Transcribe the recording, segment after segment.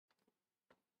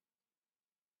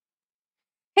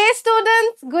Hey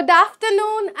students, good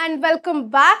afternoon and welcome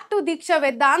back to Deeksha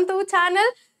Vedantu channel.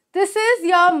 This is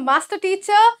your master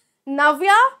teacher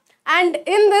Navya, and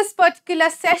in this particular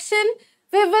session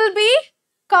we will be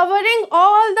covering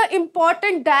all the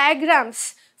important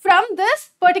diagrams from this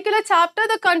particular chapter,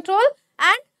 the control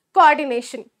and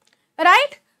coordination.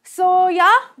 Right? So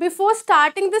yeah, before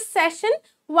starting this session,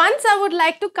 once I would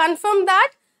like to confirm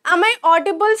that, am I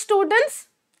audible, students?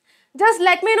 Just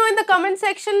let me know in the comment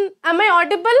section, am I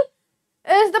audible?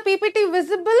 Is the PPT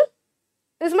visible?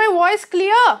 Is my voice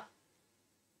clear?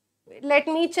 Let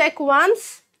me check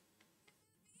once.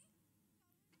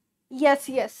 Yes.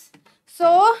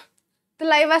 So, the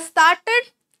live has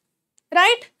started,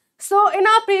 right? So, in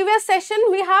our previous session,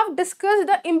 we have discussed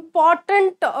the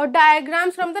important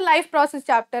diagrams from the life process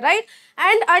chapter, right?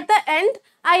 And at the end,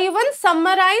 I even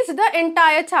summarized the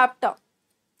entire chapter,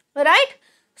 right?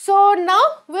 So now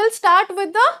we'll start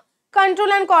with the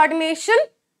control and coordination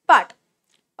part.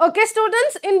 Okay,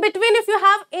 students, in between, if you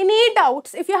have any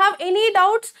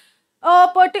doubts,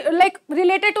 like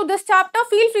related to this chapter,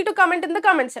 feel free to comment in the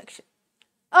comment section.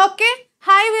 Okay,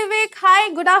 hi Vivek,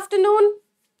 hi, good afternoon.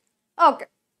 Okay,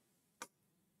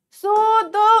 so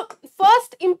the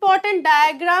first important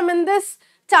diagram in this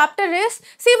chapter is,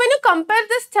 see, when you compare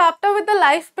this chapter with the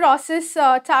life process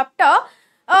chapter,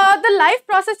 the life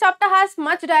process chapter has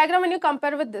much diagram when you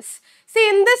compare with this. See,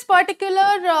 in this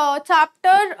particular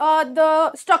chapter,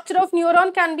 the structure of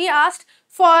neuron can be asked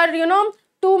for,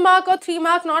 2 mark or 3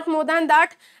 mark, not more than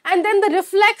that. And then the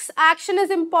reflex action is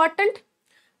important.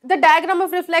 The diagram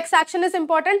of reflex action is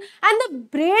important. And the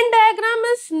brain diagram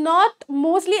is not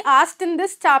mostly asked in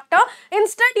this chapter.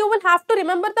 Instead, you will have to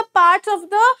remember the parts of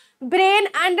the brain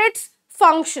and its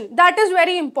function. That is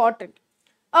very important.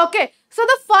 Okay, so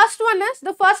the first one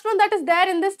that is there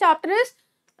in this chapter is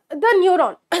the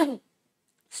neuron,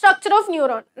 structure of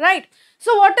neuron, right?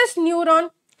 So what is neuron?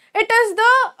 It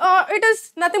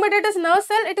is nothing but it is nerve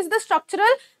cell. It is the structural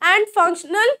and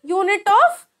functional unit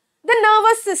of the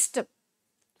nervous system,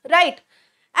 right?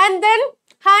 And then,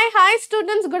 hi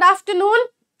students, good afternoon.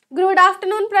 Good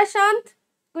afternoon, Prashant.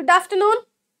 Good afternoon.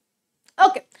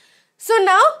 Okay, so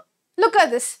now look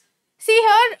at this. See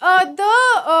here,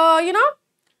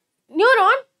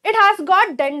 neuron, it has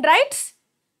got dendrites,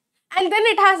 and then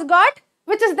it has got,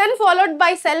 which is then followed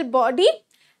by cell body,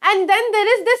 and then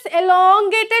there is this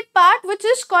elongated part which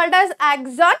is called as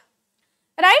axon,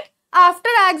 right? After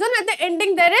axon, at the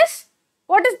ending there is,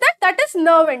 what is that? That is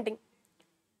nerve ending,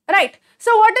 right?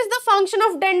 So what is the function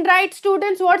of dendrite,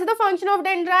 students? What's the function of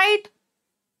dendrite?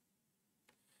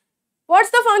 What's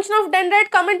the function of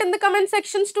dendrite? Comment in the comment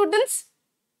section, students.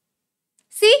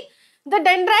 See, the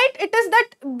dendrite, it is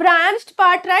that branched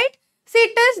part, right? See,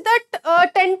 it is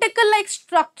that tentacle-like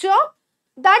structure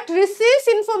that receives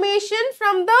information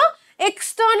from the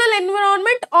external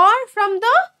environment or from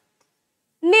the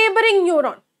neighboring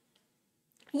neuron.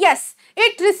 Yes,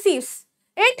 it receives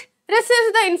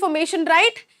the information,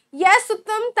 right? Yes,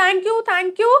 Uttam, thank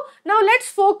you. Now, let's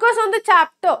focus on the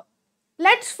chapter.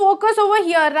 Let's focus over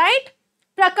here, right?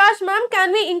 Prakash ma'am,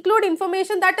 can we include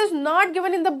information that is not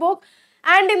given in the book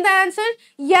and in the answer?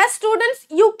 Yes, students,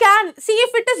 you can. See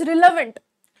if it is relevant.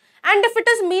 And if it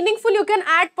is meaningful, you can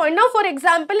add point. Now, for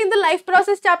example, in the life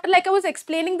process chapter, like I was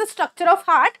explaining the structure of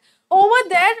heart, over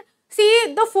there,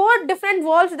 see the 4 different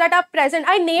valves that are present.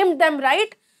 I named them,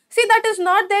 right? See, that is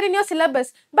not there in your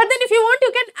syllabus. But then if you want,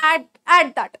 you can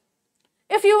add that.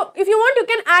 If you want, you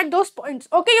can add those points.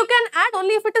 Okay, you can add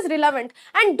only if it is relevant.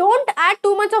 And don't add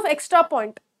too much of extra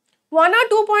point. 1 or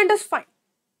 2 point is fine.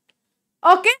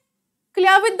 Okay,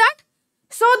 clear with that?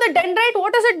 So the dendrite,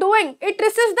 what is it doing? It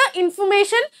receives the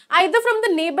information either from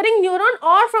the neighboring neuron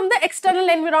or from the external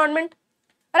environment,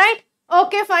 right?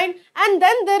 Okay, fine. And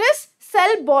then there is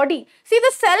cell body. See,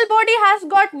 the cell body has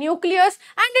got nucleus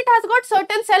and it has got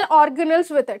certain cell organelles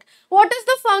with it. What is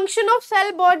the function of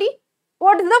cell body?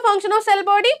 What is the function of cell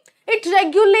body? It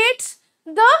regulates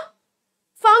the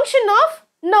function of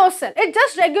nerve cell. It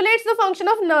just regulates the function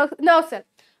of nerve cell.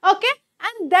 Okay.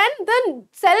 And then the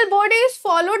cell body is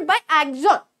followed by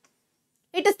axon.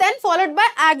 It is then followed by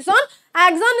axon.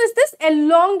 Axon is this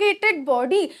elongated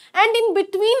body, and in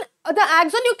between the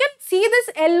axon you can see this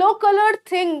yellow colored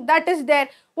thing that is there.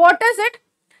 What is it?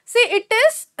 See, it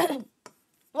is,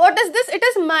 what is this? It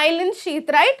is myelin sheath,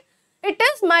 right? It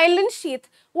is myelin sheath.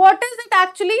 What is it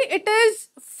actually? It is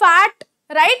fat,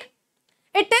 right?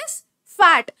 It is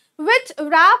fat which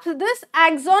wraps this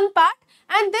axon part.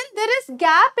 And then there is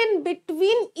gap in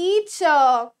between each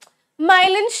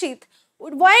myelin sheath.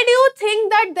 Why do you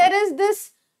think that there is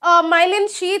this myelin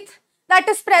sheath? that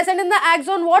is present in the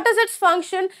axon, what is its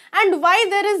function, and why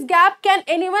there is gap? Can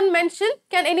anyone mention?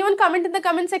 Can anyone comment in the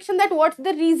comment section that what's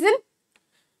the reason?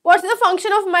 What's the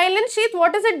function of myelin sheath?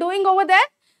 What is it doing over there?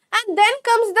 And then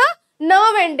comes the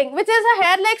nerve ending, which is a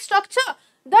hair-like structure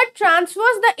that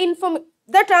transfers the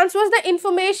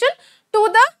information to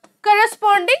the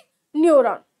corresponding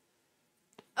neuron.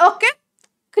 Okay,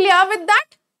 clear with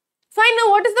that? Fine.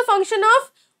 Now, what's the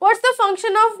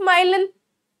function of myelin?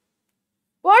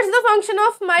 What's the function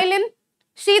of myelin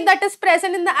sheath that is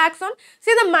present in the axon?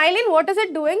 See, the myelin, what is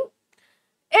it doing?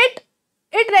 It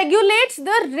regulates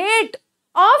the rate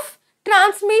of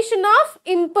transmission of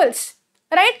impulse,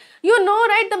 right? You know,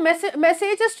 right, the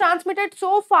message is transmitted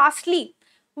so fastly.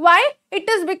 Why? It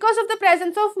is because of the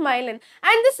presence of myelin,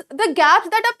 and the gaps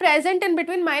that are present in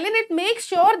between myelin, it makes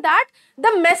sure that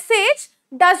the message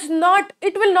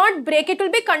will not break, it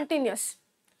will be continuous.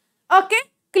 Okay,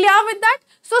 clear with that?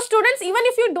 So students, even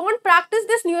if you don't practice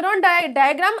this neuron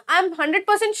diagram, I am 100%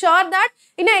 sure that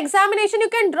in an examination you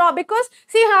can draw, because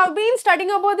see, I have been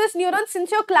studying about this neuron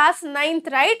since your class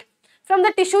 9th, right? From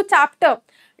the tissue chapter.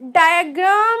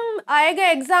 Diagram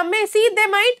aayega exam mein, see, they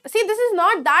might, see, this is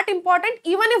not that important.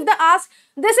 Even if they ask,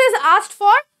 this is asked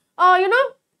for,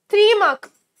 3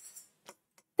 mark.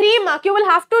 3 mark, you will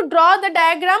have to draw the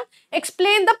diagram,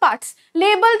 explain the parts,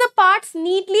 label the parts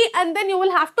neatly, and then you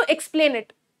will have to explain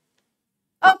it.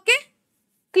 Okay,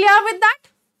 clear with that?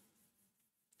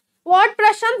 What,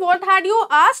 Prashant, what had you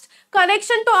asked?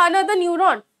 Connection to another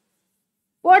neuron.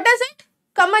 What is it?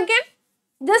 Come again.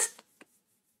 Just,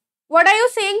 what are you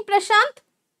saying, Prashant?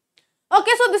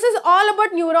 Okay, so this is all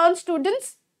about neurons,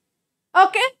 students.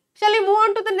 Okay, shall we move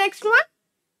on to the next one?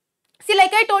 See,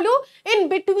 like I told you, in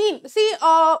between, see,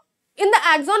 in the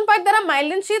axon part, there are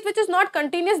myelin sheath which is not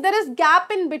continuous. There is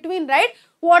gap in between, right?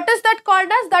 What is that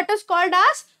called as? That is called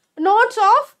as nodes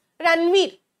of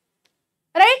Ranvier,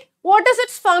 right? What is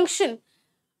its function?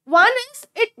 One is,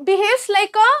 it behaves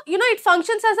like a, it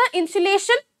functions as an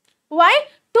insulation. Why?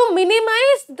 To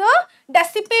minimize the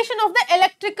dissipation of the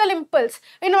electrical impulse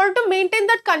in order to maintain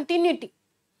that continuity.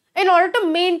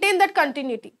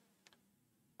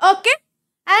 Okay?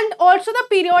 And also the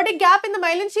periodic gap in the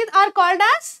myelin sheath are called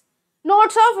as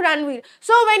nodes of Ranvier.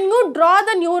 So when you draw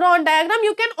the neuron diagram,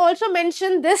 you can also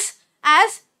mention this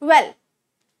as well.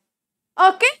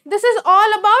 Okay? This is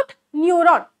all about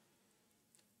neuron.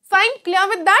 Fine? Clear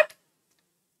with that?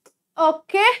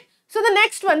 Okay. So the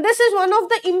next one, this is one of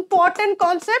the important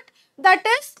concept, that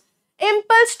is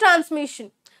impulse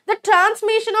transmission. The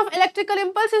transmission of electrical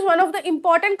impulse is one of the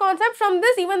important concepts. From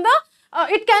this, even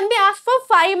it can be asked for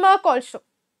 5 mark also.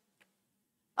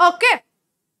 Okay.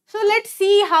 So let's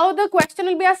see how the question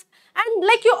will be asked. And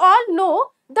like you all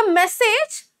know, the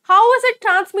message, how is it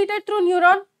transmitted through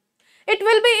neuron? It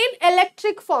will be in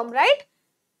electric form, right?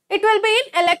 It will be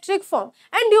in electric form.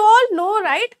 And you all know,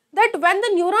 right, that when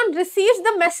the neuron receives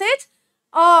the message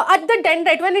at the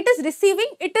dendrite, when it is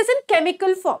receiving, it is in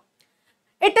chemical form.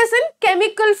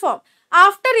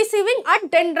 After receiving at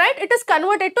dendrite, it is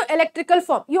converted to electrical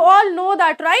form. You all know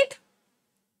that, right?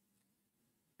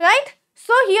 Right?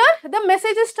 So here the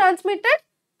message is transmitted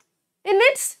in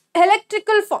its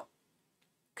electrical form.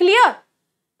 Clear?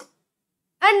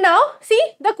 And now see,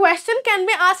 the question can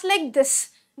be asked like this,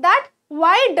 that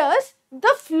why does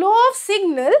the flow of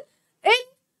signal in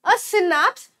a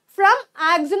synapse from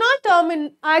axonal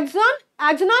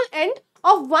end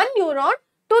of one neuron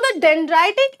to the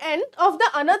dendritic end of the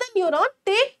another neuron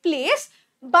take place,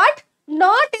 but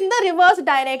not in the reverse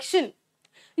direction?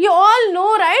 You all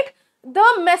know, right?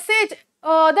 The message,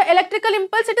 the electrical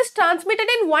impulse, it is transmitted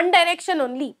in one direction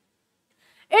only.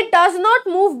 It does not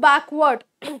move backward.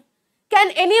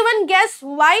 Can anyone guess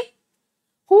why?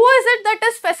 Who is it that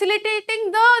is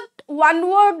facilitating the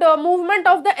onward movement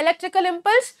of the electrical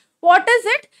impulse? What is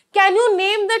it? Can you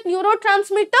name that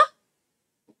neurotransmitter?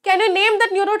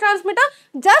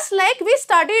 Just like we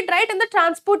studied, right, in the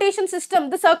transportation system,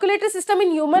 the circulatory system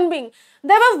in human being.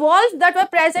 There were valves that were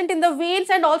present in the veins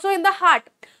and also in the heart.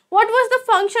 What was the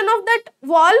function of that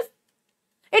valve?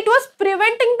 It was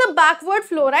preventing the backward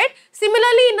flow, right?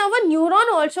 Similarly, in our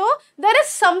neuron also, there is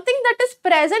something that is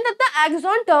present at the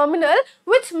axon terminal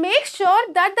which makes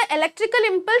sure that the electrical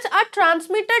impulse are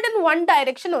transmitted in one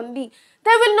direction only.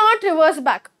 They will not reverse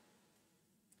back.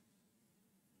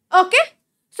 Okay?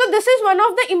 So, this is one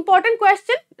of the important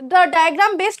question, the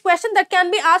diagram based question that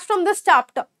can be asked from this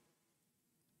chapter.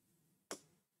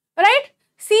 Right?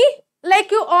 See, like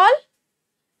you all,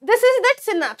 this is that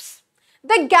synapse,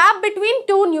 the gap between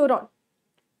two neurons,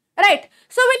 right?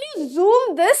 So when you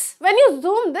zoom this,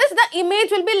 the image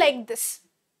will be like this,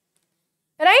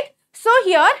 right? So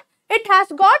here it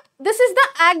has got, this is the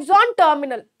axon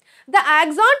terminal. The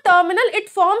axon terminal, it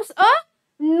forms a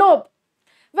knob,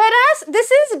 whereas this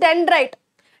is dendrite.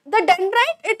 The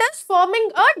dendrite, it is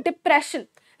forming a depression,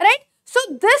 right? So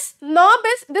this knob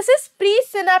is, this is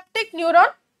presynaptic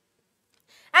neuron,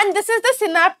 and this is the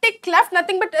synaptic cleft,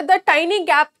 nothing but the tiny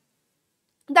gap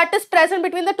that is present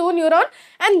between the two neurons,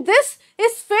 and this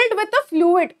is filled with a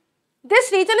fluid.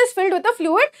 This region is filled with a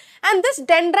fluid, and this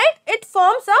dendrite, it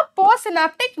forms a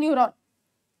postsynaptic neuron.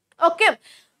 Okay,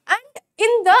 and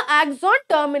in the axon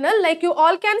terminal, like you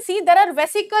all can see, there are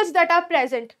vesicles that are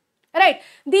present, right?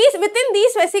 These, within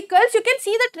these vesicles, you can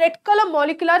see that red color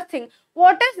molecular thing.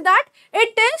 What is that?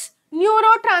 It is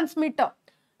neurotransmitter.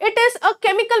 It is a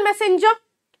chemical messenger,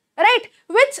 right?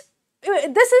 Which,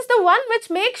 this is the one which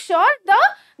makes sure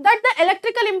that the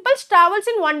electrical impulse travels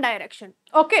in one direction.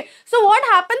 Okay, so what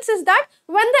happens is that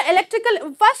when the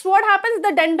electrical, first what happens,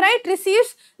 the dendrite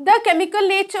receives the chemical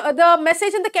nature, the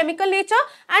message in the chemical nature,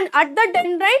 and at the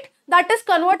dendrite, that is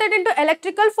converted into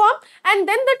electrical form, and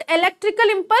then that electrical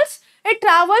impulse, it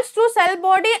travels through cell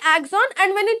body, axon,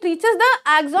 and when it reaches the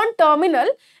axon terminal,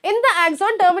 in the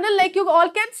axon terminal, like you all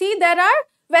can see, there are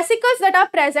vesicles that are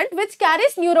present which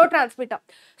carries neurotransmitter.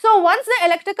 So once the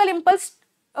electrical impulse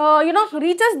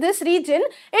reaches this region,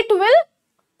 it will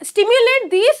stimulate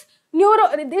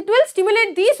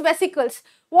these vesicles.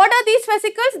 What are these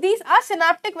vesicles? These are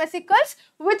synaptic vesicles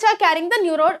which are carrying the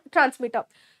neurotransmitter.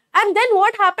 And then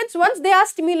what happens, once they are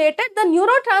stimulated, the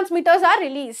neurotransmitters are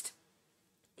released.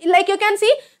 Like you can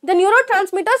see, the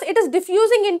neurotransmitters, it is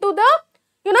diffusing into the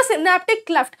synaptic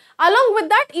cleft. Along with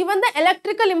that, even the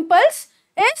electrical impulse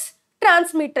is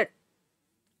transmitted.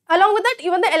 Along with that,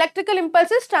 even the electrical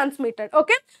impulse is transmitted.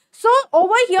 Okay, so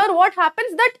over here what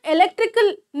happens, that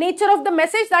electrical nature of the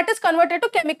message, that is converted to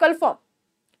chemical form.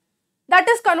 That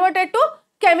is converted to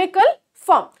chemical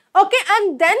form. Okay,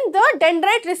 and then the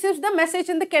dendrite receives the message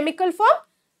in the chemical form.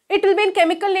 It will be in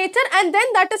chemical nature, and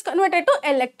then that is converted to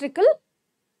electric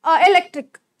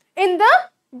in the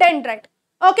dendrite.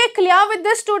 Okay, clear with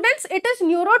this, students? It is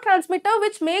neurotransmitter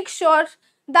which makes sure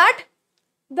that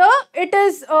the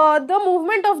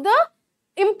movement of the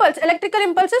impulse, electrical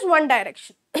impulse, is one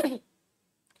direction.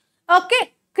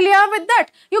 Okay, clear with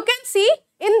that? You can see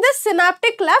in this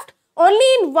synaptic cleft, only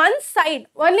in one side,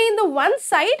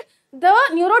 the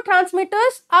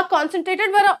neurotransmitters are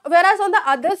concentrated, whereas on the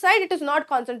other side it is not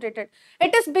concentrated.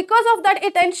 It is because of that,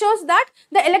 it ensures that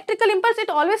the electrical impulse, it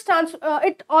always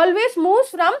moves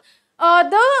from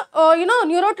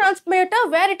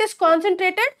neurotransmitter where it is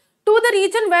concentrated to the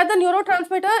region where the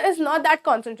neurotransmitter is not that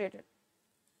concentrated.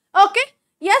 Okay,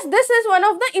 yes, this is one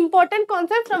of the important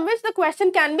concepts from which the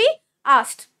question can be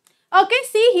asked. Okay,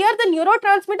 see here the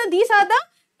neurotransmitter, these are the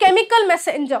chemical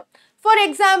messenger. For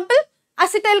example,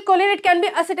 acetylcholine, it can be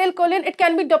acetylcholine, it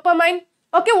can be dopamine.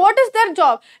 Okay, what is their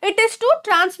job? It is to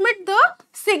transmit the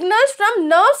signals from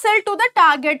nerve cell to the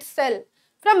target cell.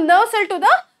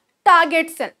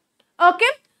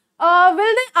 Okay, will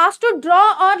they ask to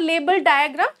draw or label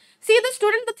diagram? See the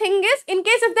student, the thing is, in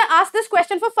case if they ask this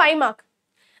question for 5 marks,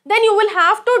 then you will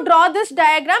have to draw this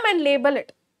diagram and label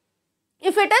it,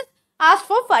 if it is asked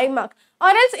for 5 marks. Or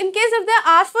else in case if they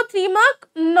ask for 3 marks,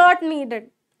 not needed.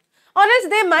 Or else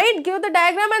they might give the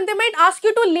diagram and they might ask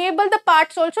you to label the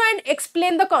parts also and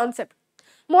explain the concept.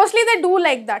 Mostly they do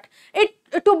like that.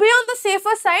 To be on the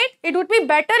safer side, it would be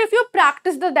better if you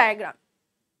practice the diagram.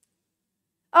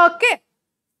 Okay,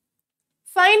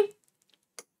 fine.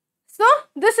 So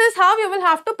this is how you will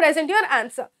have to present your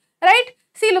answer, right?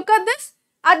 See, look at this.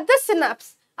 At the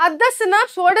synapse,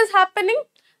 what is happening?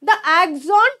 The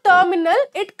axon terminal,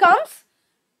 it comes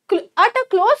at a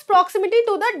close proximity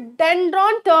to the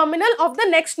dendron terminal of the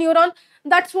next neuron.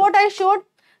 That's what I showed.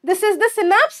 This is the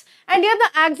synapse, and here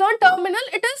the axon terminal,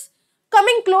 it is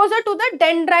coming closer to the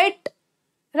dendrite,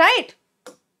 right?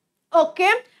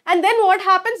 Okay, and then what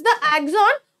happens? The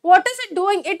axon, what is it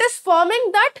doing? It is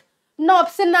forming that knob,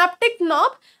 synaptic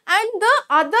knob, and the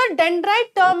other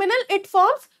dendrite terminal, it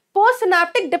forms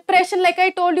postsynaptic depression, like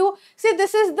I told you. See,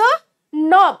 this is the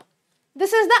knob.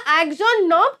 This is the axon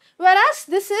knob, whereas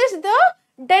this is the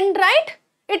dendrite.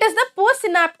 It is the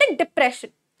postsynaptic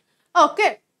depression.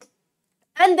 Okay.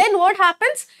 And then what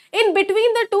happens? In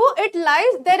between the two, it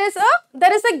lies, there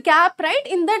is a gap, right?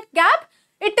 In that gap,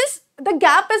 the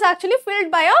gap is actually filled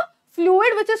by a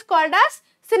fluid which is called as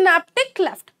synaptic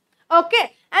cleft.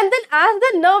 Okay. And then as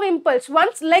the nerve impulse,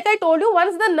 once, like I told you,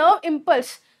 once the nerve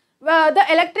impulse, the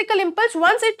electrical impulse,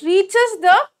 once it reaches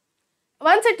the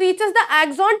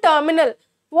axon terminal,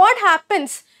 what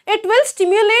happens? It will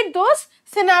stimulate those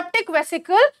synaptic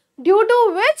vesicles, due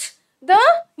to which the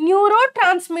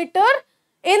neurotransmitter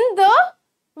in the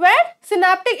where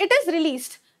synaptic, it is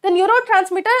released. The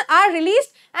neurotransmitters are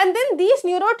released, and then these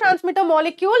neurotransmitter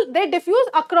molecule, they diffuse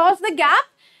across the gap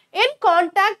in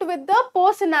contact with the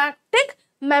postsynaptic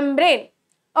membrane.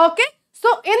 Okay.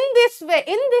 So in this way,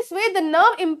 the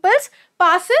nerve impulse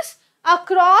passes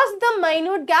across the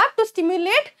minute gap to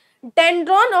stimulate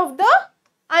dendron of the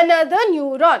another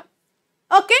neuron.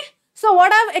 Okay. So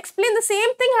what I have explained, the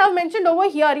same thing I have mentioned over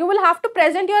here. You will have to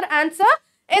present your answer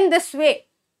in this way.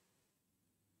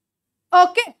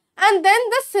 Okay. And then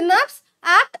the synapse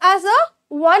act as a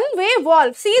one-way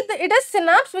valve. See, it is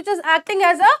synapse which is acting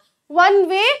as a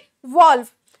one-way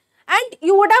valve. And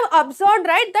you would have observed,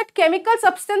 right, that chemical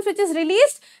substance which is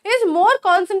released is more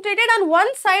concentrated on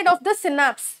one side of the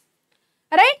synapse.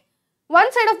 Right?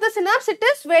 One side of the synapse, it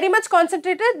is very much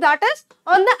concentrated, that is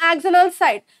on the axonal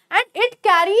side. And it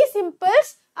carries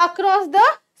impulse across the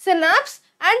synapse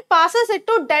and passes it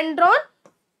to dendron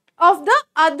of the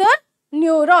other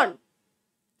neuron.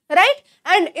 Right?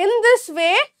 And in this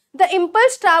way, the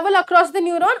impulse travel across the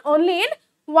neuron only in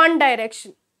one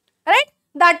direction. Right?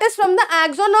 That is from the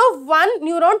axon of one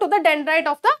neuron to the dendrite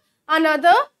of the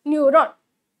another neuron.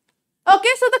 Okay,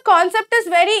 so the concept is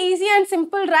very easy and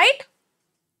simple, right?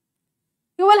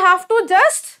 You will have to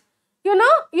just,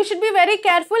 you should be very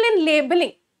careful in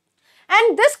labeling.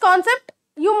 And this concept,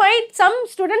 some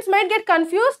students might get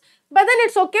confused, but then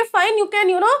it's okay, fine, you can,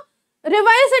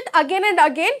 revise it again and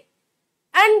again,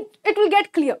 and it will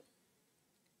get clear.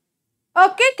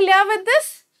 Okay, clear with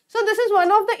this? So this is one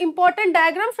of the important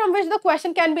diagrams from which the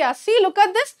question can be asked. See, look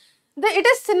at this. It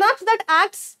is synapse that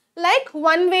acts like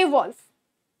one-way valve.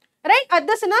 Right? At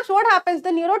the synapse, what happens? The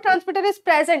neurotransmitter is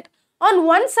present. On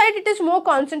one side, it is more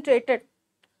concentrated.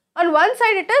 On one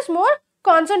side, it is more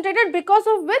concentrated, because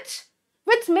of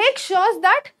which makes sure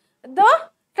that the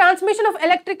transmission of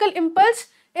electrical impulse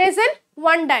is in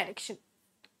one direction.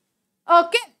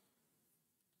 Okay.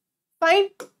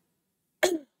 Fine.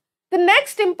 The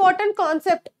next important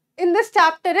concept in this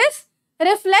chapter is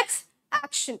reflex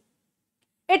action.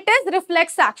 It is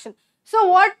reflex action. So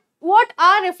what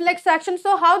are reflex actions?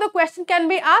 So how the question can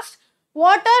be asked?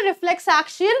 What are reflex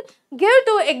action? Give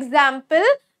 2 example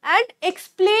and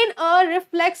explain a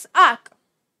reflex arc.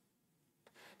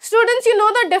 Students, you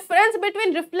know the difference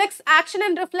between reflex action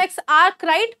and reflex arc,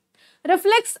 right?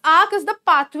 Reflex arc is the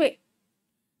pathway.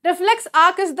 Reflex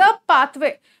arc is the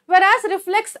pathway. Whereas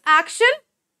reflex action,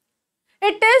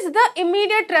 it is the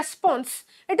immediate response.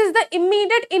 It is the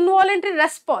immediate involuntary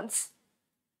response.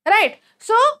 Right.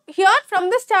 So, here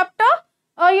from this chapter,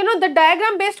 the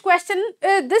diagram based question,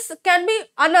 this can be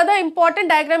another important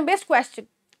diagram based question.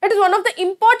 It is one of the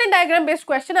important diagram based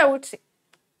question, I would say.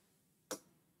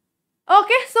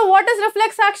 Okay. So, what is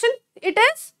reflex action? It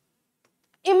is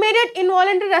immediate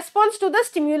involuntary response to the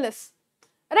stimulus.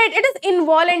 Right. It is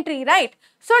involuntary, right.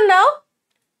 So, now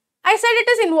I said it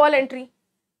is involuntary.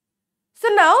 So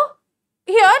now,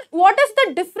 here, what is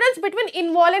the difference between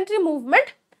involuntary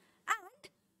movement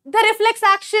and the reflex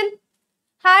action?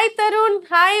 Hi Tarun,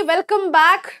 hi, welcome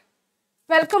back.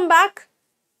 Welcome back.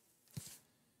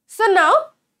 So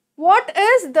now, what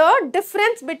is the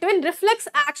difference between reflex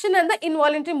action and the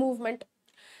involuntary movement?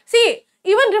 See,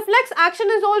 even reflex action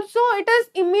is also, it is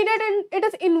immediate and it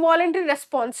is involuntary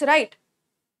response, right?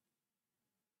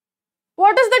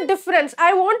 What is the difference?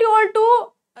 I want you all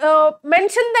to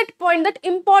mention that point, that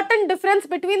important difference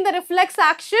between the reflex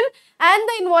action and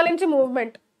the involuntary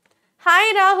movement.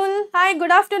 Hi Rahul, hi,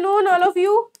 good afternoon all of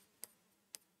you.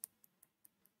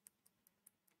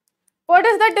 What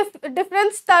is the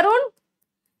difference, Tarun?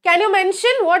 Can you mention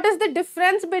what is the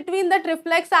difference between that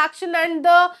reflex action and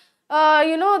the,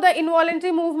 the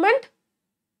involuntary movement?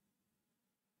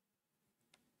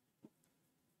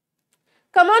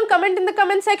 Come on, comment in the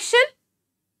comment section.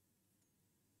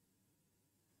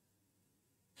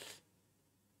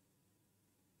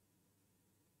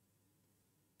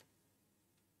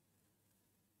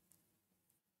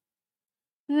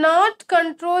 Not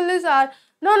control is our,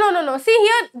 no. See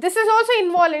here, this is also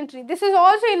involuntary. This is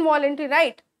also involuntary,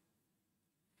 right?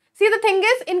 See, the thing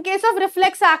is, in case of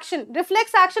reflex action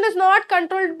is not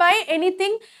controlled by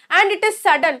anything and it is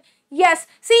sudden. Yes,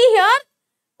 see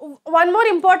here, one more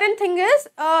important thing is,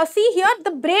 see here,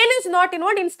 the brain is not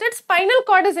involved, instead spinal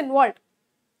cord is involved.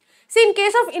 See, in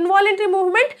case of involuntary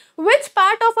movement, which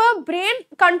part of our brain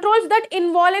controls that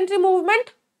involuntary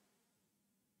movement?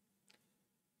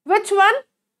 Which one?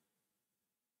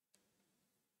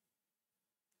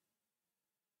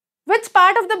 Which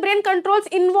part of the brain controls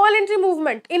involuntary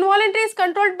movement? Involuntary is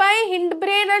controlled by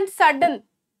hindbrain and sudden.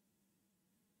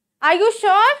 Are you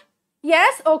sure?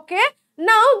 Yes, okay.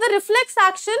 Now the reflex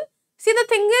action, See, the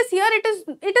thing is here,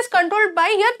 it is controlled by,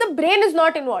 here the brain is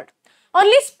not involved.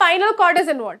 Only spinal cord is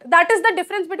involved. That is the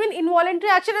difference between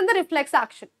involuntary action and the reflex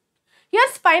action. Here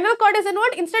spinal cord is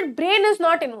involved, instead brain is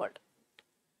not involved.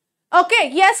 Okay,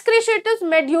 yes Krish, it is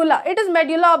medulla. It is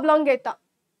medulla oblongata.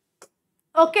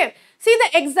 Okay, see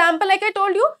the example, like I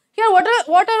told you, here what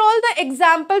are all the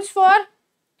examples for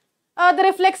the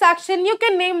reflex action? You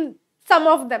can name some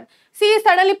of them. See,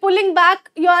 suddenly pulling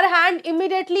back your hand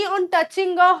immediately on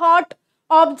touching a hot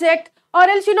object, or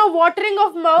else, you know, watering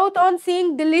of mouth on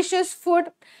seeing delicious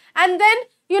food, and then,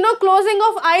 you know, closing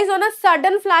of eyes on a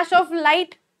sudden flash of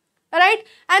light, right?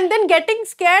 And then getting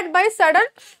scared by sudden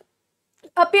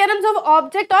appearance of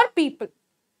object or people,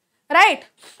 right?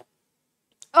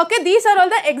 Okay, these are all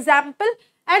the example,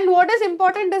 and what is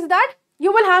important is that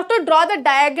you will have to draw the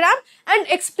diagram and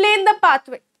explain the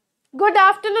pathway. Good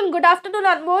afternoon,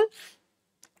 Anmol.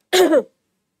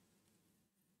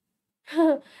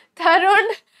 Tarun,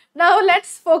 now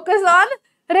let's focus on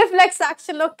reflex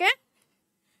action, okay?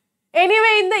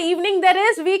 Anyway, in the evening there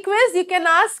is week quiz, you can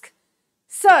ask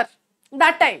sir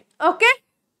that time, okay?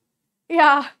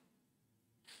 Yeah.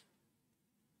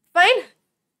 Fine?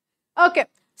 Okay.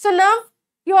 So now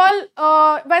you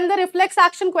all, when the reflex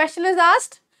action question is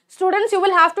asked, students, you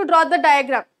will have to draw the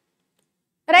diagram.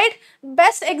 Right?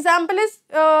 Best example is,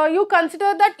 you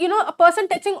consider that, you know, a person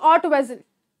touching hot vessel.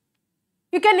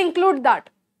 You can include that.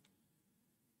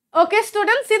 Okay,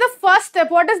 students, see the first step.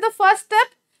 What is the first step?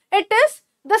 It is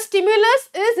the stimulus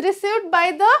is received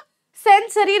by the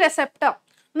sensory receptor.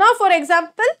 Now, for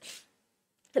example,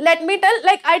 let me tell,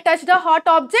 like I touched a hot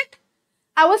object.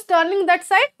 I was turning that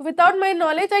side. Without my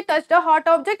knowledge, I touched a hot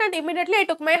object and immediately I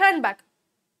took my hand back.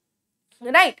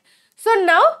 Right? So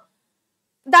now,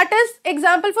 that is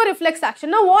example for reflex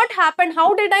action. Now what happened?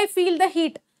 How did I feel the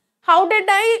heat? How did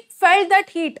I felt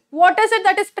that heat? What is it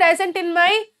that is present in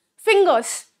my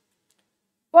fingers?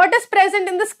 What is present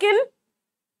in the skin?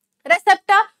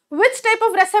 Receptor. Which type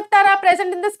of receptor are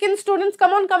present in the skin? Students,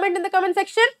 come on, comment in the comment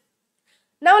section.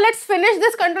 Now let's finish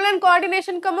this control and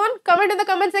coordination. Come on, comment in the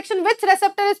comment section. Which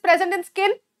receptor is present in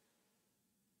skin?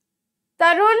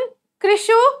 Tarun,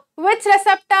 Krishu, which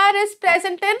receptor is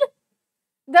present in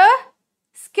the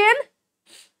skin?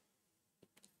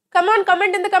 Come on,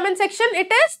 comment in the comment section.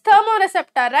 It is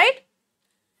thermoreceptor, right?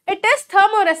 It is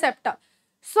thermoreceptor.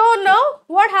 So now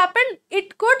what happened?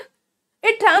 It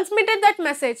transmitted that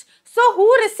message. So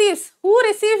who receives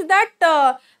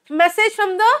that message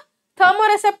from the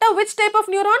thermoreceptor? Which type of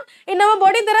neuron? In our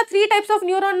body there are 3 types of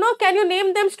neuron. No, can you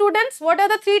name them, students? What are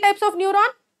the 3 types of neuron?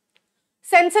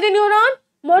 Sensory neuron,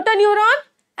 motor neuron,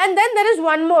 and then there is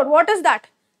one more. What is that?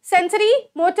 Sensory,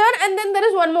 motor, and then there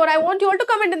is one more. I want you all to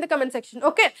comment in the comment section.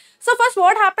 Okay. So first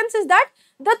what happens is that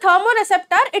the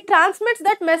thermoreceptor, it transmits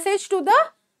that message to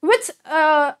the, which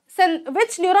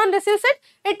neuron receives it?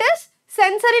 It is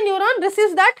sensory neuron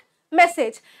receives that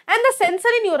message. And the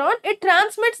sensory neuron, it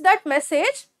transmits that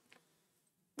message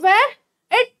where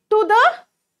it to the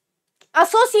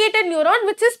associated neuron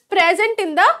which is present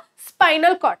in the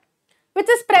spinal cord.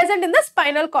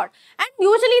 And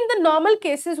usually in the normal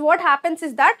cases, what happens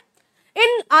is that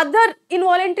in other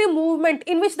involuntary movement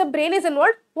in which the brain is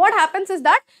involved, what happens is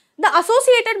that the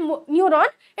associated neuron,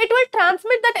 it will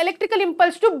transmit that electrical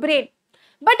impulse to brain.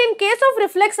 But in case of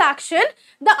reflex action,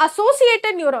 the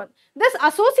associated neuron,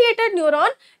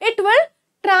 it will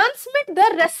transmit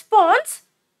the response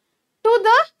to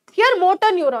the here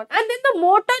motor neuron, and then the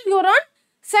motor neuron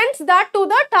sends that to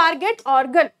the target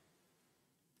organ.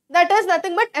 That is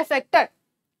nothing but effector.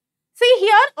 See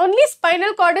here, only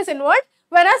spinal cord is involved,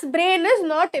 whereas brain is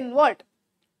not involved.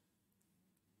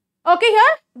 Okay,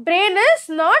 here brain is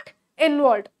not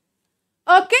involved.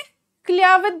 Okay,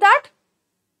 clear with that?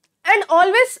 And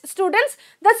always, students,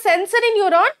 the sensory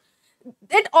neuron,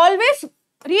 it always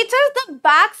reaches the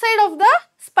back side of the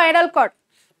spinal cord.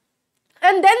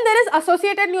 And then there is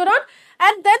associated neuron,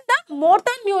 and then the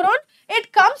motor neuron,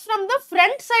 it comes from the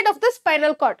front side of the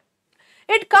spinal cord.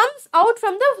 It comes out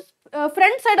from the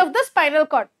front side of the spinal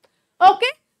cord.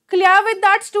 Okay, clear with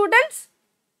that, students?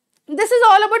 This is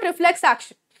all about reflex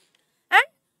action. And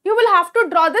you will have to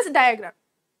draw this diagram.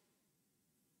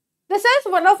 This is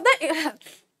one of the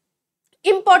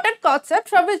important concepts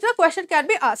from which the question can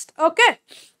be asked. Okay.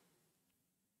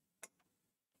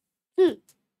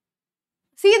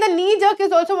 See, the knee jerk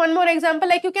is also one more example.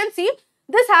 Like you can see,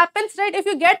 this happens, right?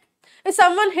 If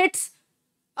someone hits,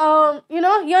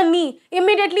 your knee,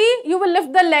 immediately you will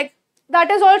lift the leg.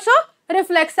 That is also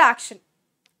reflex action.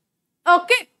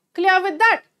 Okay, clear with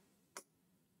that?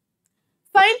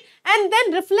 Fine. And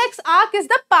then reflex arc is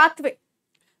the pathway.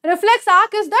 Reflex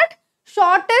arc is that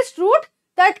shortest route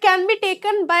that can be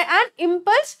taken by an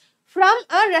impulse from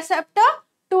a receptor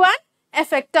to an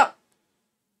effector.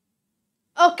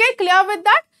 Okay, clear with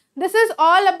that? This is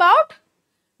all about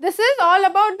the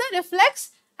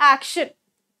reflex action.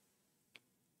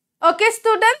 Okay,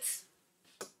 students?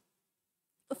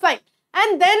 Fine.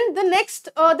 And then the next,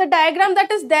 the diagram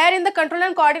that is there in the control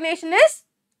and coordination is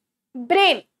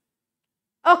brain.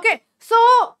 Okay, so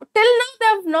till now they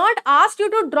have not asked you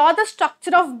to draw the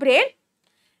structure of brain.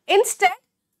 Instead,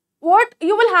 what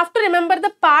you will have to remember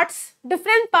the parts,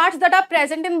 different parts that are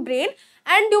present in brain,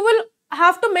 and you will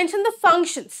have to mention the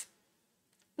functions.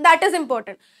 That is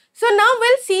important. So now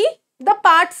we'll see the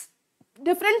parts,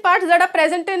 different parts that are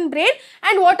present in brain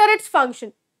and what are its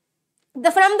function.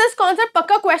 From this concept,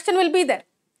 pakka question will be there.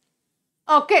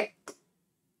 Okay.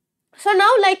 So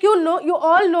now, like you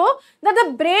all know that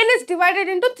the brain is divided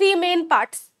into three main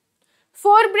parts: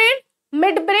 forebrain,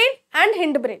 midbrain and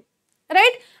hindbrain.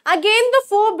 Right? Again, the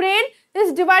forebrain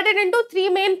is divided into three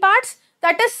main parts,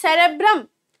 that is cerebrum,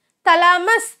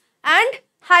 thalamus and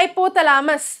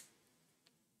hypothalamus.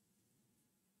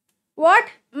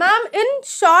 What? Ma'am, in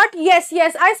short, yes,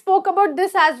 I spoke about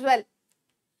this as well.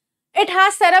 It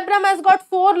has cerebrum has got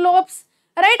 4 lobes.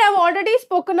 Right? I've already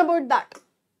spoken about that.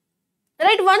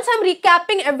 Right? Once I'm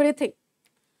recapping everything.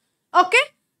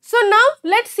 Okay? So now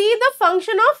let's see the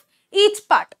function of each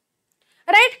part.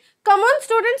 Right? Come on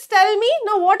students, tell me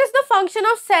now what is the function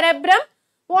of cerebrum,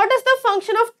 what is the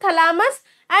function of thalamus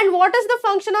and what is the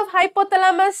function of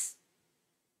hypothalamus?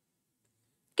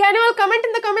 Can you all comment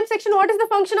in the comment section what is the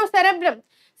function of cerebrum?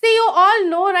 See, you all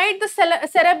know, right, the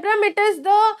cerebrum, it is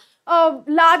the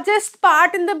largest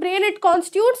part in the brain. It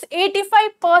constitutes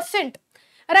 85%.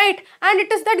 Right, and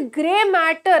it is that grey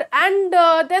matter, and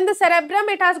then the cerebrum,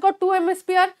 it has got 2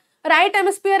 hemispheres, right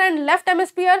hemisphere and left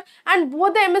hemisphere, and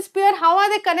both the hemisphere, how are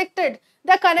they connected?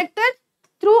 They are connected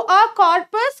through a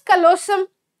corpus callosum.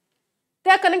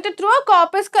 They are connected through a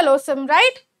corpus callosum,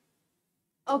 right?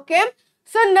 Okay.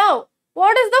 So now,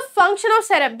 what is the function of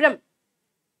cerebrum?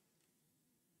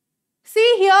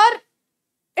 See here,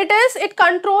 it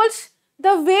controls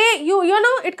the way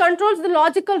it controls the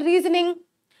logical reasoning,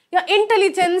 your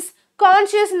intelligence,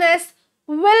 consciousness,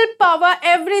 willpower,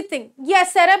 everything.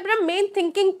 Yes, cerebrum, main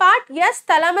thinking part. Yes,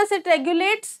 thalamus, it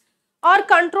regulates or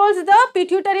controls the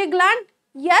pituitary gland.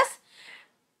 Yes.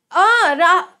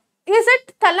 Is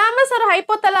it thalamus or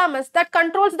hypothalamus that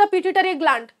controls the pituitary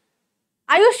gland?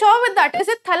 Are you sure with that? Is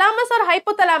it thalamus or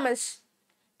hypothalamus?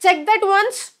 Check that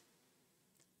once.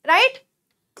 Right?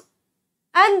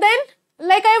 And then,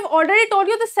 like I have already told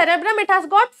you, the cerebrum, it has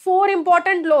got 4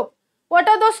 important lobes. What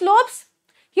are those lobes?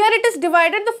 Here it is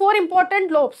divided the 4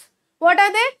 important lobes. What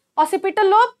are they? Occipital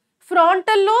lobe,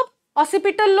 frontal lobe,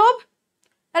 occipital lobe,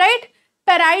 right?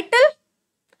 Parietal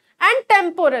and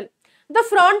temporal. The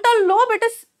frontal lobe, it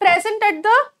is present at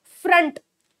the front,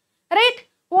 right?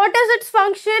 What is its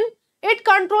function? It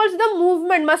controls the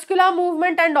movement, muscular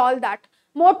movement and all that,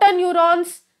 motor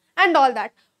neurons and all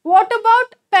that. What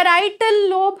about parietal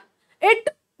lobe?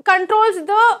 It controls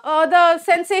the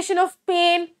sensation of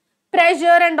pain,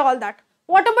 pressure and all that.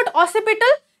 What about occipital?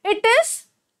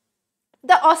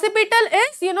 The occipital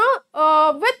is,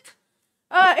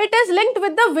 it is linked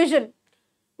with the vision.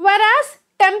 Whereas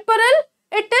temporal,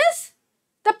 it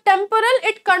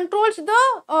controls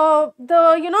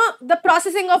the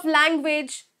processing of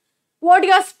language, what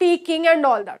you are speaking and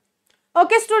all that.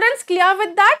 Okay, students, clear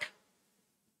with that?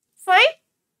 Fine.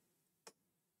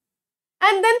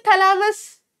 And then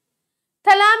thalamus.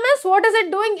 Thalamus, what is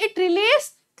it doing? It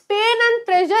relays pain and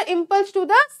pressure impulse to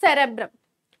the cerebrum.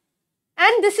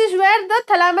 And this is where the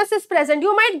thalamus is present.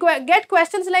 You might get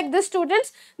questions like this,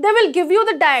 students. They will give you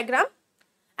the diagram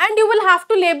and you will have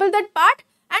to label that part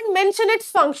and mention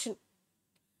its function.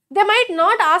 They might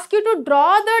not ask you to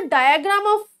draw the diagram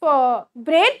of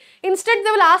brain. Instead,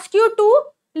 they will ask you to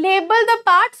label the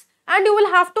parts and you will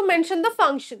have to mention the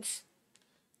functions.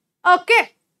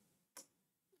 Okay.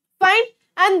 Fine.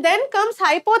 And then comes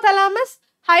hypothalamus.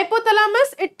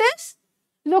 Hypothalamus, it is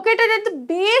located at the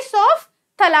base of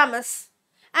thalamus.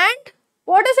 And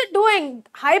what is it doing?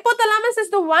 Hypothalamus is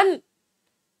the one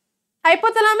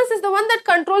that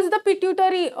controls the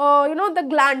pituitary, the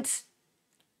glands.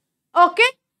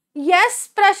 Okay. Yes,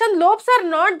 Prashant, lobes are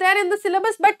not there in the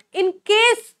syllabus, but in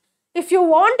case, if you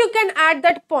want, you can add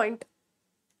that point.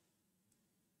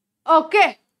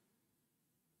 Okay.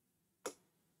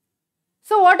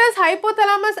 So, what is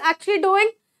hypothalamus actually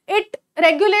doing? It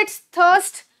regulates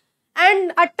thirst,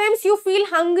 and at times you feel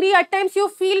hungry, at times you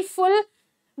feel full.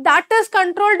 That is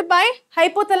controlled by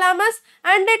hypothalamus,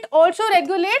 and it also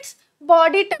regulates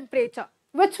body temperature.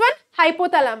 Which one?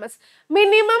 Hypothalamus.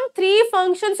 Minimum 3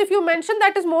 functions if you mention,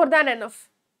 that is more than enough.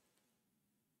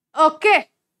 Okay.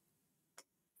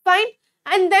 Fine.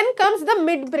 And then comes the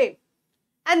midbrain.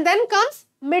 And then comes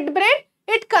midbrain.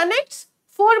 It connects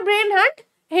forebrain and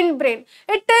hindbrain.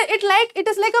 It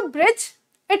is like a bridge.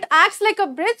 It acts like a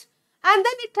bridge, and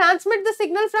then it transmits the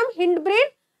signal from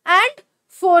hindbrain and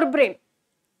forebrain.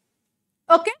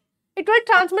 Okay. It will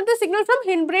transmit the signal from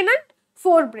hindbrain and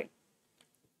forebrain.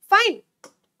 Fine.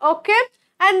 Okay.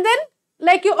 And then,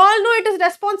 like you all know, it is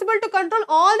responsible to control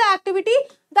all the activity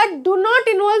that do not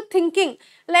involve thinking,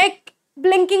 like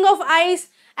blinking of eyes.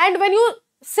 And when you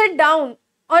sit down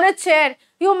on a chair,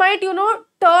 you might,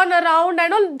 turn around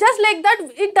and all, just like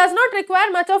that. It does not require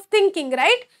much of thinking,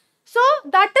 right? So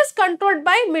that is controlled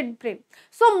by midbrain.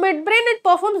 So midbrain, it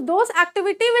performs those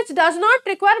activity which does not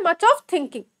require much of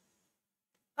thinking.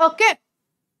 Okay.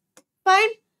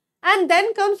 Fine. And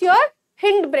then comes your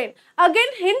hindbrain.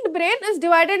 Again, hindbrain is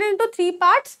divided into 3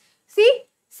 parts. See,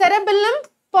 cerebellum,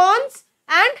 pons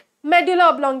and medulla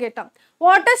oblongata.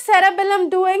 What is cerebellum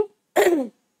doing?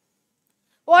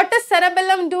 What is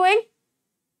cerebellum doing?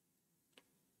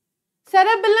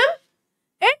 Cerebellum,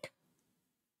 it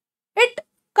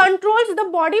controls the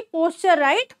body posture,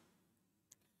 right?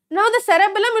 Now the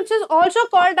cerebellum, which is also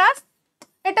called as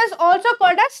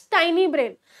tiny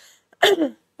brain,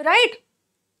 right?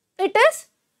 It is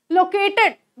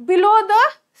located below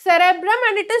the cerebrum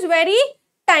and it is very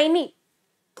tiny.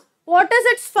 What is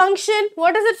its function?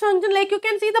 Like you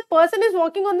can see, the person is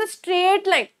walking on the straight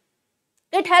line.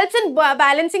 It helps in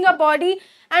balancing a body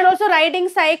and also riding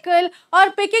cycle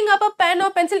or picking up a pen or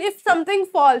pencil. If something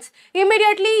falls,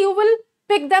 immediately you will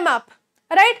pick them up,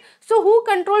 right? So who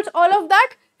controls all of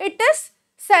that? It is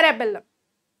cerebellum.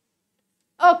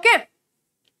 Okay.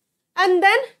 And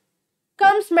then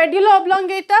comes medulla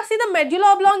oblongata. See, the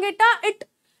medulla oblongata, it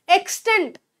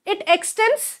extends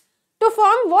to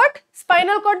form what?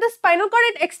 Spinal cord. The spinal cord,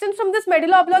 it extends from this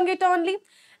medulla oblongata only.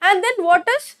 And then what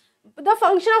is the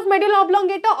function of medulla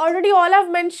oblongata? Already all have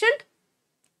mentioned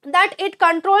that it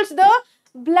controls the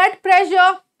blood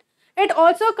pressure. It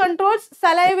also controls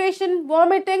salivation,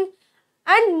 vomiting,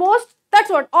 and that's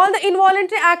what, all the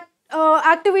involuntary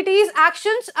activities,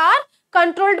 actions are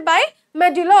controlled by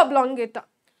medulla oblongata.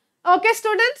 Okay,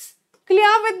 students,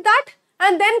 clear with that?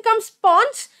 And then comes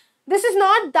pons. This is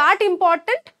not that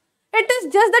important. It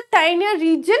is just the tinier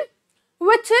region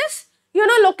which is,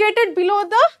 located below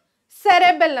the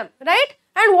cerebellum, right?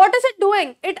 And what is it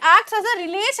doing? It acts as a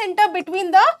relay center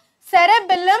between the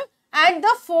cerebellum and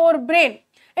the forebrain.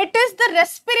 It is the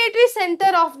respiratory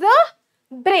center of the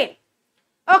brain.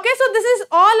 Okay, so this is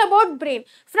all about brain.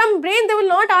 From brain, they will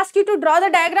not ask you to draw the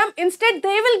diagram. Instead,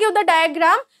 they will give the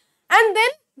diagram and then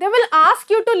they will ask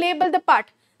you to label the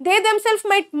part. They themselves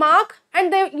might mark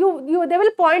and they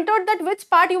will point out that which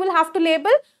part you will have to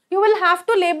label. You will have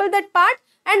to label that part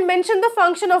and mention the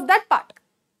function of that part.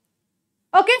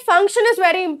 Okay, function is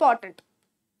very important.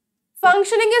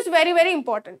 Functioning is very, very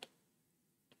important.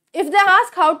 If they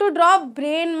ask how to draw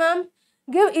brain, ma'am,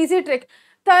 give easy trick.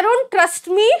 Tarun, trust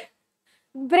me,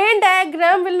 brain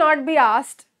diagram will not be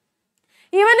asked.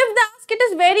 Even if they ask, it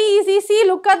is very easy. See,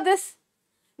 look at this.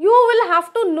 You will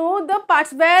have to know the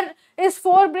parts where is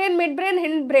forebrain, midbrain,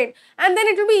 hindbrain, and then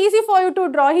it will be easy for you to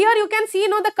draw. Here you can see,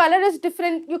 the color is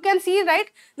different. You can see, right?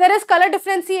 There is color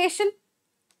differentiation.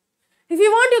 If you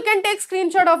want, you can take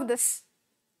screenshot of this.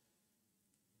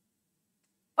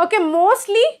 Okay,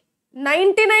 mostly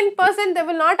 99% they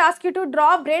will not ask you to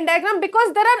draw brain diagram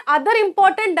because there are other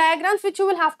important diagrams which you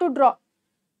will have to draw.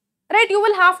 Right? You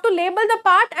will have to label the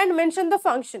part and mention the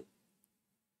function.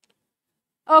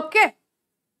 Okay.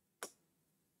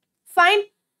 Fine.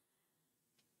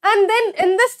 And then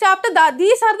in this chapter,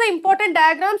 these are the important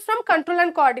diagrams from control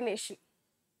and coordination.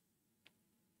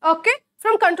 Okay.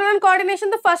 From control and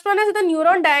coordination, the first one is the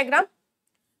neuron diagram,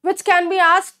 which can be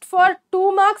asked for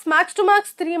 2 marks, max to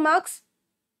max 3 marks,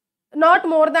 not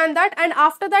more than that. And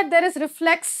after that, there is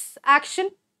reflex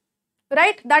action,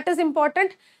 right? That is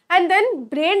important. And then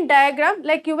brain diagram,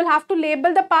 like you will have to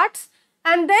label the parts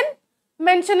and then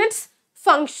mention its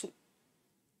function.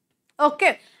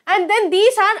 Okay. And then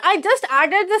these are, I just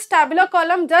added this tabular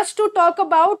column just to talk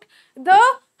about the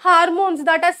hormones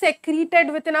that are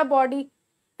secreted within our body.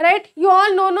 Right? You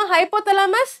all know,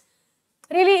 hypothalamus,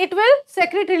 really it will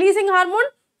secrete releasing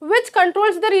hormone which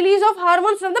controls the release of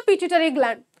hormones from the pituitary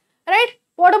gland. Right?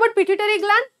 What about pituitary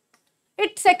gland?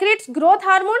 It secretes growth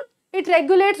hormone, it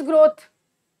regulates growth.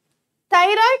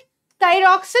 Thyroid,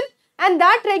 thyroxine, and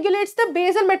that regulates the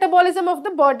basal metabolism of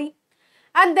the body.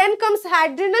 And then comes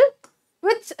adrenal,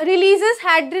 which releases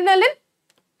adrenaline,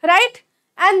 right?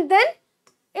 And then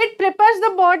it prepares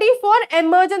the body for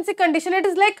emergency condition. It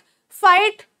is like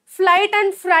fight, flight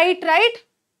and fright, right?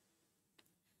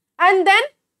 And then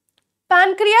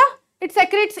pancreas, it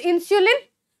secretes insulin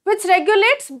which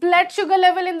regulates blood sugar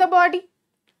level in the body.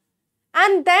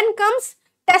 And then comes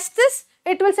testis,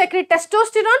 it will secrete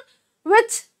testosterone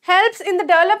which helps in the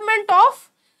development of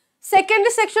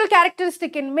secondary sexual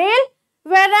characteristic in male,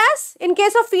 whereas in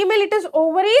case of female it is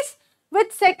ovaries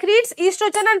which secretes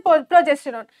estrogen and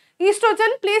progesterone.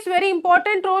 Estrogen plays very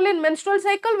important role in menstrual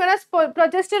cycle, whereas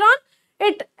progesterone,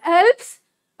 it helps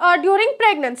during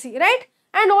pregnancy, right?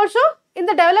 And also in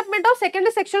the development of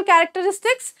secondary sexual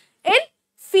characteristics in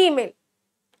female.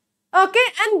 Okay,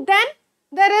 and then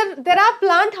there are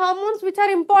plant hormones which are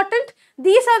important.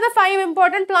 These are the 5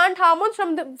 important plant hormones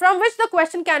from which the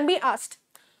question can be asked.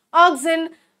 Auxin,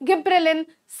 gibberellin,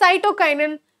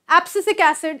 cytokinin, abscisic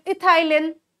acid,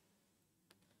 ethylene.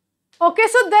 Okay,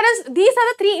 so these are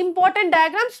the 3 important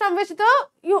diagrams from which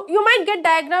you might get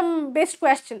diagram based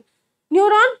question.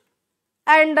 Neuron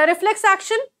and reflex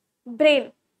action,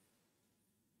 brain.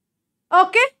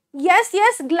 Okay, yes,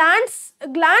 glands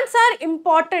are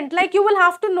important. Like you will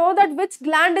have to know that which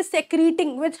gland is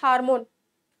secreting which hormone,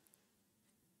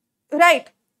 right?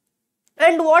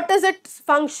 And what is its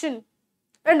function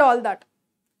and all that.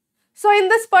 So in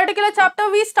this particular chapter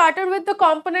we started with the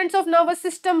components of nervous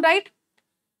system, right?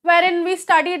 Wherein we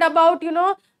studied about,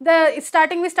 we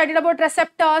studied about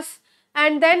receptors,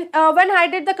 and then when I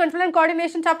did the control and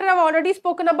coordination chapter, I have already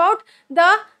spoken about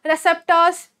the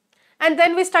receptors, and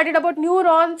then we studied about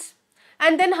neurons,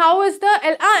 and then how is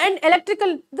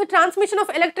the transmission of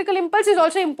electrical impulse is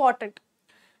also important.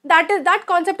 That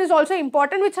concept is also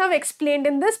important, which I have explained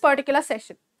in this particular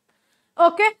session.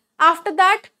 Okay, after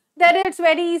that, then it's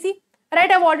very easy. Right,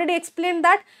 I've already explained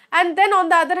that. And then on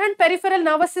the other hand, peripheral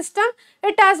nervous system,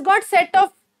 it has got set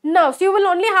of nerves. You will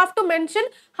only have to mention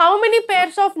how many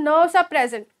pairs of nerves are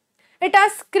present. It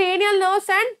has cranial nerves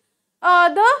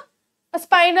and the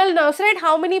spinal nerves, right?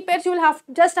 How many pairs you will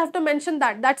just have to mention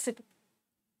that. That's it.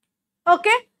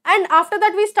 Okay, and after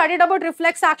that we studied about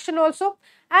reflex action also.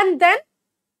 And then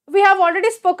we have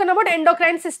already spoken about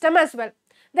endocrine system as well.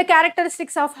 The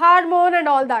characteristics of hormone and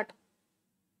all that.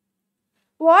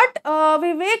 What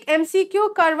Vivek,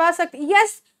 MCQ karwa sakte?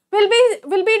 Yes, we'll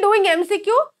be doing MCQ.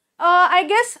 I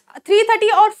guess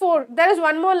 3:30 or 4. There is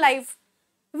one more live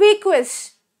week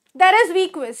quiz. There is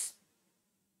week quiz.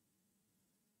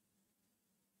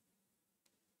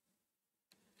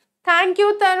 Thank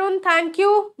you, Tarun. Thank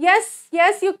you. Yes,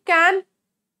 you can.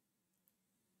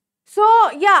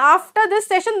 So yeah, after this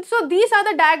session, so these are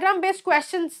the diagram based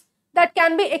questions that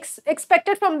can be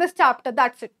expected from this chapter.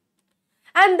 That's it.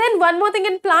 And then one more thing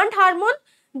in plant hormone,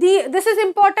 this is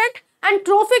important, and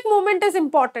trophic movement is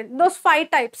important, those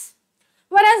 5 types.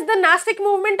 Whereas the nastic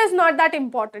movement is not that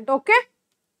important, okay?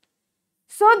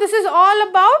 So this is all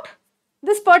about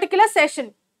this particular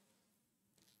session.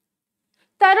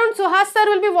 Tarun, Suhas sir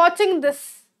will be watching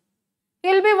this.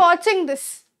 He'll be watching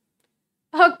this.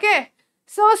 Okay.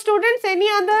 So students, any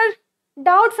other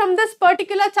doubt from this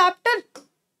particular chapter?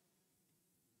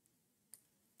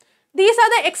 These are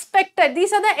the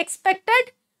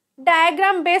expected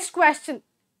diagram based question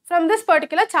from this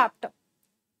particular chapter.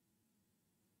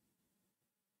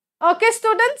 Okay,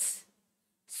 students.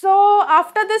 So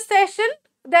after this session,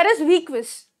 there is week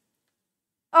quiz.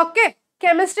 Okay,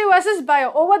 chemistry versus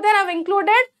bio. Over there, I have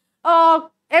included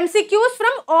MCQs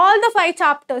from all the 5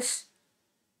 chapters.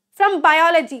 From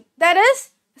biology, there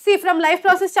is, see, from life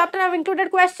process chapter, I have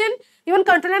included question. Even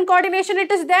control and coordination, it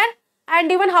is there.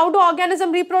 And even how do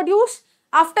organism reproduce.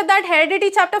 After that, heredity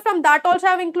chapter, from that also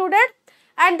I have included.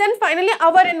 And then finally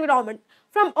our environment.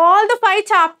 From all the 5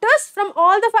 chapters,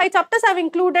 I have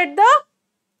included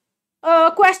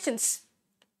the questions.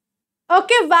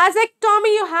 Okay,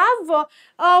 vasectomy you have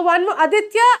one more.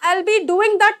 Aditya, I'll be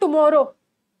doing that tomorrow.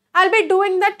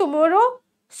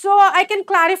 So I can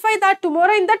clarify that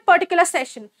tomorrow in that particular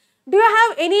session. Do you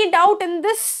have any doubt in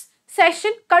this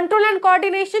session? Control and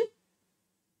coordination.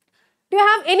 Do you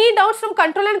have any doubts from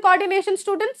control and coordination,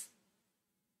 students?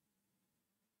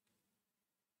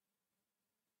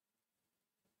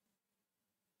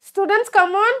 Students,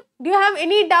 come on. Do you have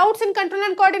any doubts in control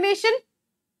and coordination?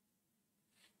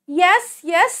 Yes.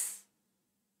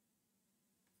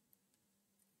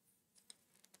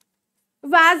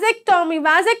 Vasectomy,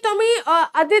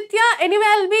 Aditya, anyway,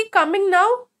 I'll be coming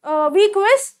now. Week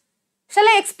quiz. Shall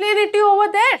I explain it to you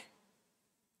over there?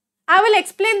 I will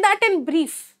explain that in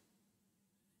brief.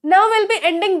 Now we'll be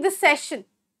ending this session.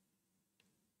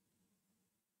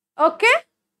 Okay?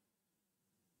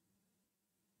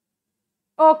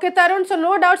 Okay, Tarun, so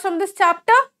no doubts from this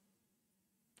chapter?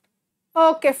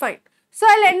 Okay, fine. So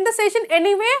I'll end the session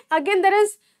anyway. Again, there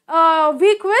is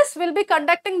week quiz. We'll be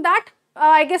conducting that,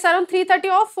 I guess around 3:30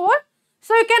 or 4.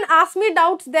 So you can ask me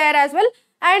doubts there as well.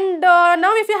 And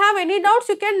now if you have any doubts,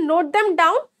 you can note them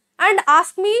down and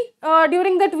ask me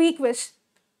during that week quiz.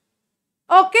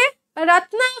 Okay.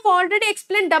 Ratna, I've already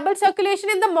explained double circulation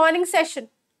in the morning session.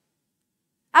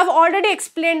 I've already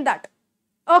explained that.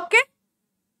 Okay.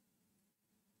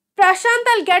 Prashant,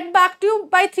 I'll get back to you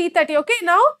by 3:30. Okay.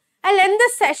 Now I'll end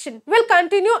this session. We'll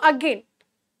continue again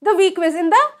the week quiz in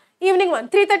the evening one.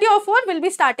 3:30 or 4, we'll be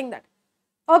starting that.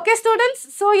 Okay,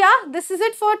 students. So yeah, this is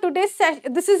it for today's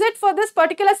session. This is it for this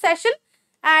particular session.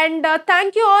 And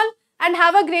thank you all and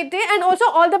have a great day, and also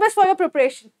all the best for your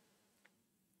preparation.